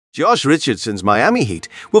Josh Richardson's Miami Heat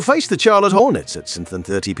will face the Charlotte Hornets at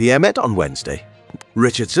 7:30 p.m. on Wednesday.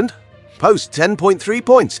 Richardson posts 10.3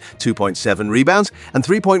 points, 2.7 rebounds, and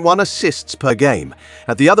 3.1 assists per game.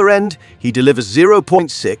 At the other end, he delivers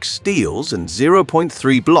 0.6 steals and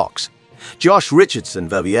 0.3 blocks. Josh Richardson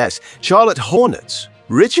vs. Charlotte Hornets.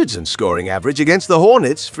 Richardson's scoring average against the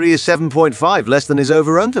Hornets is 7.5, less than his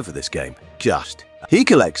over-under for this game. He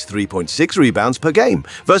collects 3.6 rebounds per game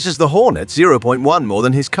versus the Hornets 0.1 more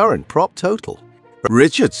than his current prop total.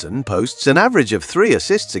 Richardson posts an average of 3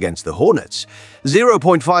 assists against the Hornets,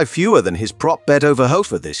 0.5 fewer than his prop bet over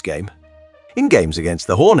Hofer this game. In games against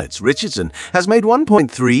the Hornets, Richardson has made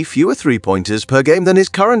 1.3 fewer three-pointers per game than his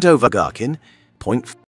current over Garkin, 0.5.